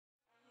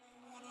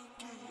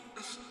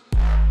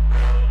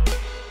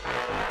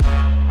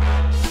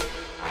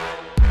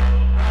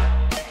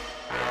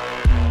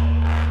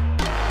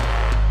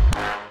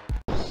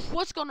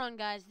going on,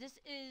 guys? This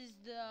is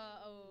the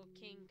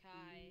King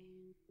Kai.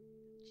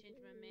 Changed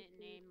my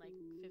name like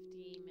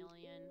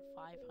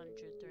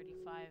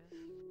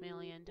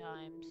 50,535,000,000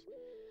 times.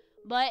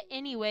 But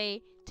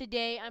anyway,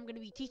 today I'm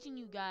gonna be teaching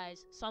you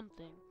guys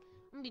something.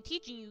 I'm gonna be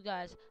teaching you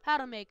guys how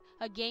to make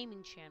a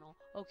gaming channel.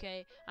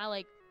 Okay?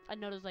 I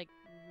know there's like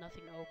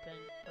nothing open,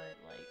 but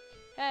like,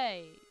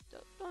 hey,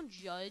 don't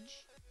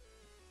judge.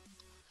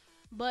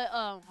 But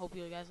hope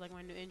you guys like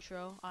my new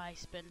intro. I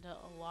spent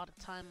a lot of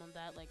time on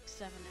that, like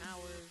 7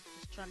 hours,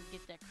 just trying to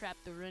get that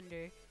crap to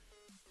render.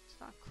 It's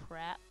not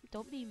crap.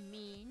 Don't be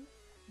mean.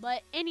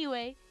 But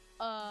anyway,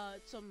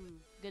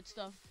 some good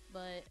stuff.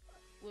 But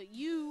what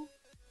you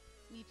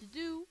need to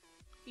do,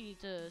 you need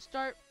to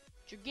start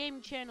your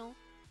gaming channel.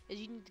 Is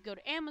you need to go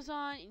to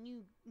Amazon and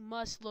you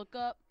must look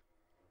up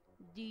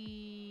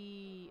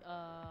the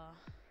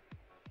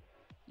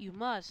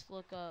Just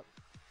go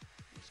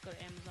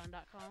to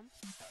Amazon.com.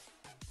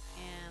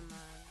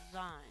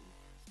 Amazon.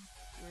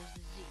 Where's the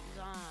Z?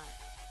 Zon?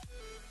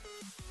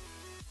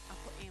 I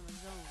put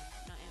Amazon,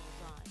 not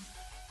Amazon.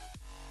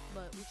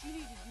 But what you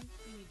need to do,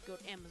 you need to go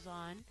to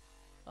Amazon.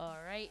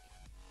 Alright.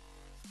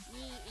 And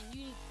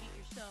you need to get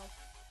yourself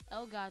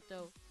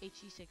Elgato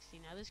HD60.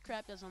 Now this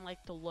crap doesn't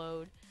like to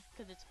load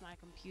because it's my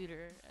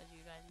computer, as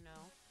you guys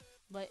know.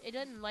 But it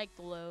doesn't like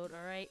to load,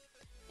 alright?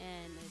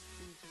 And it's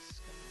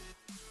just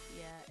gonna,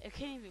 yeah, it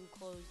can't even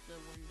close the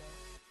window.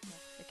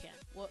 Yeah, it can.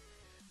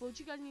 What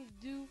you guys need to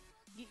do,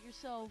 get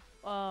yourself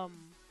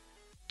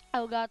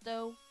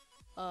Elgato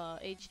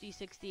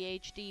HD60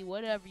 HD,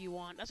 whatever you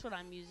want. That's what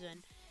I'm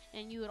using.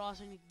 And you would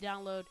also need to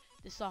download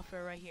the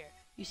software right here.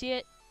 You see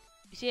it?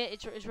 You see it?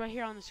 It's right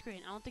here on the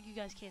screen. I don't think you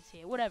guys can see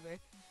it. Whatever.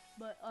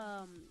 But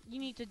you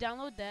need to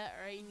download that,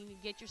 alright? You need to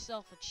get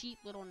yourself a cheap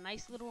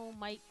nice little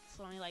mic. It's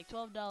only like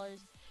 $12.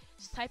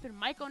 Just type in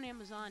mic on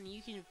Amazon and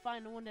you can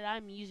find the one that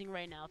I'm using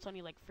right now. It's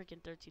only like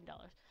freaking $13.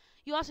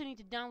 You also need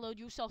to download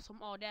yourself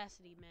some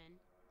Audacity, man.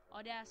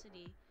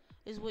 Audacity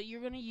is what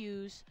you're gonna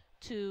use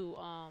to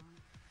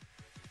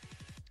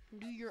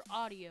do your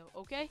audio,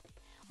 okay?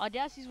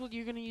 Audacity is what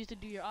you're gonna use to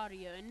do your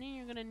audio, and then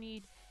you're gonna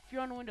need, if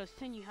you're on Windows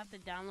 10, you have to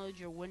download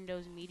your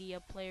Windows Media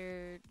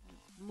Player,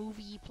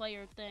 movie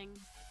player thing.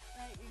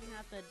 Right? You're gonna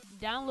have to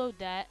download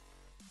that.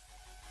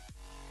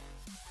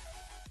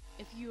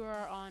 If you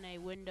are on a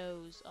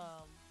Windows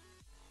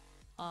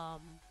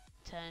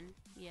 10,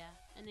 yeah,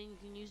 and then you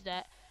can use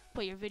that,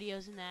 put your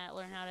videos in that,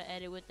 learn how to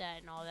edit with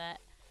that and all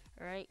that.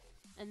 Alright,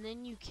 and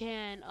then you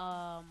can,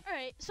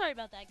 alright, sorry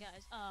about that,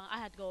 guys. I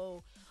had to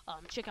go,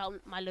 check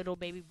out my little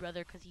baby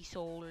brother, because he's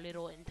so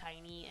little and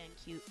tiny and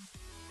cute.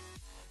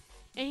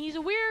 And he's a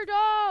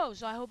weirdo!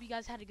 So I hope you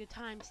guys had a good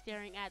time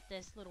staring at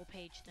this little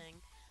page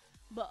thing.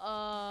 But,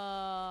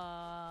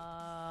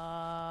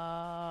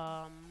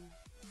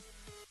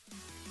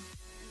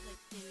 he's like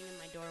standing in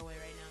my doorway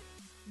right now.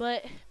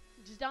 But,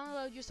 just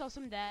download yourself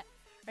some of that.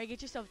 Alright,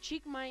 get yourself a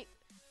cheap mic.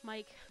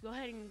 Go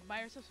ahead and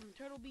buy yourself some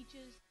Turtle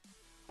Beaches.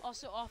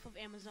 Also off of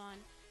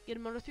Amazon. Get a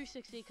Moto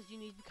 360 because you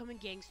need to become a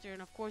gangster.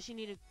 And of course you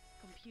need a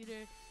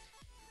computer,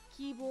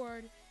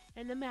 keyboard,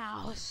 and a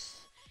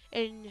mouse.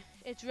 And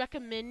it's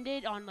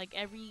recommended on like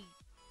every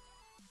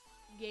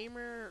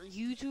gamer,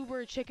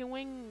 YouTuber, chicken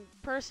wing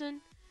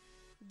person.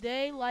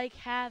 They like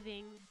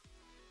having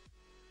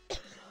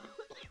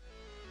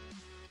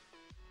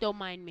don't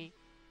mind me.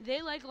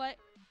 They like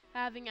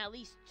having at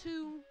least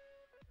two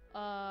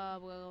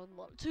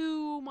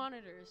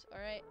monitors,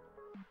 alright?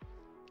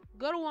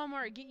 Go to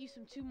Walmart, get you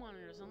some 2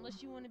 monitors,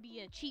 unless you want to be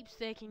a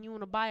cheapstick and you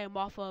want to buy them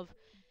off of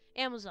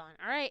Amazon,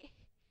 alright?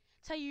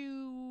 That's how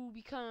you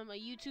become a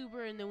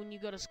YouTuber, and then when you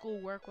go to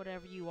school, work,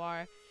 whatever you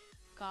are,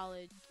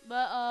 college.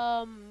 But,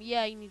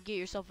 yeah, you need to get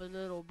yourself a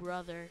little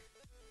brother,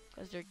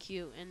 because they're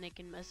cute, and they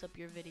can mess up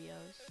your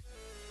videos.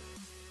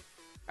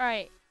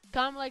 Alright,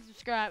 comment, like,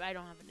 subscribe. I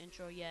don't have an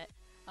intro yet.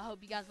 I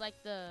hope you guys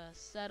like the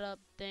setup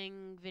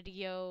thing,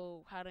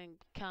 video, how to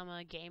become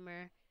a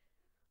gamer,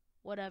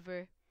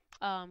 whatever.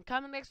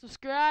 Comment, like,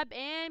 subscribe,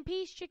 and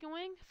peace, chicken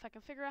wing. If I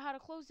can figure out how to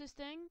close this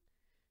thing.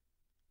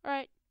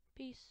 Alright,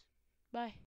 peace. Bye.